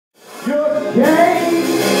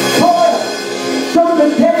James told us. So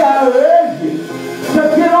today I urge you to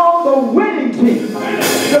get on the winning team,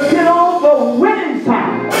 to get on the winning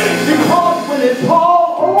side. Because when it's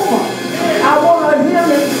all over, I want to hear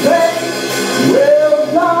him say, well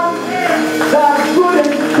done, thy good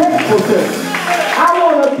and faithful servant. I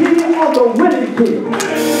want to be on the winning team.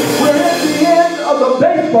 We're at the end of the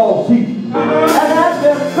baseball season. And as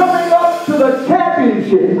they're coming up to the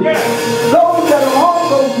championship, those that are on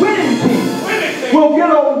the winning team will get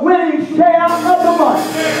a winning share of the money.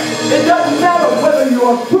 It doesn't matter whether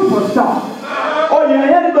you're a superstar, or you're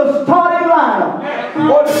in the starting lineup,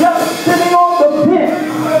 or just sitting on the bench.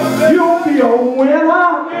 You'll be a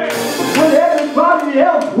winner when everybody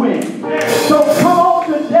else wins. So come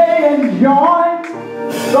on today and join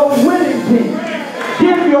the winning team.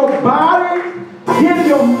 Give your body, give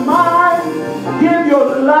your mind, give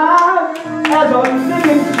your life as a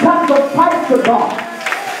living sacrifice to God.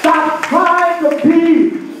 Stop trying to be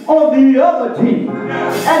on the other team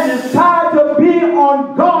and decide to be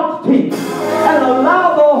on God's team, and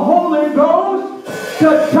allow the Holy Ghost to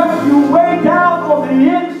touch you way down on the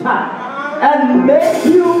inside and make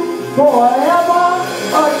you forever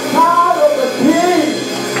a child of the King.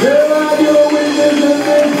 There are your witnesses in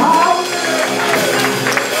this house.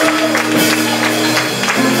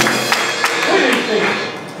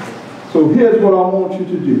 So here's what I want you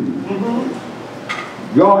to do.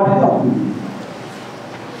 God help you.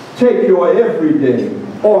 Take your everyday,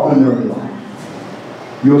 ordinary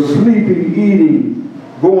life. Your sleeping, eating,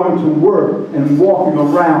 going to work, and walking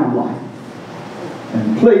around life,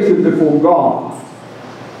 and place it before God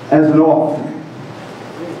as an offering.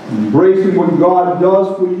 Embracing what God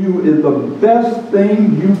does for you is the best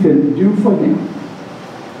thing you can do for Him.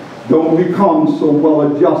 Don't become so well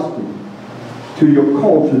adjusted to your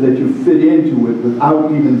culture that you fit into it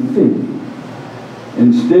without even thinking.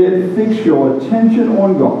 Instead, fix your attention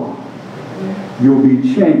on God. You'll be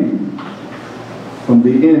changed from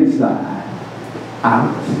the inside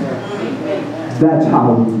out. That's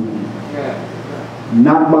how we live.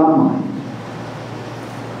 Not by might,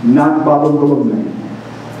 not by the will of man,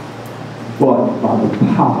 but by the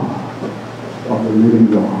power of the living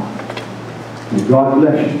God. May God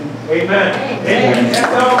bless you. Amen. Amen.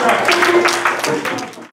 That's all right.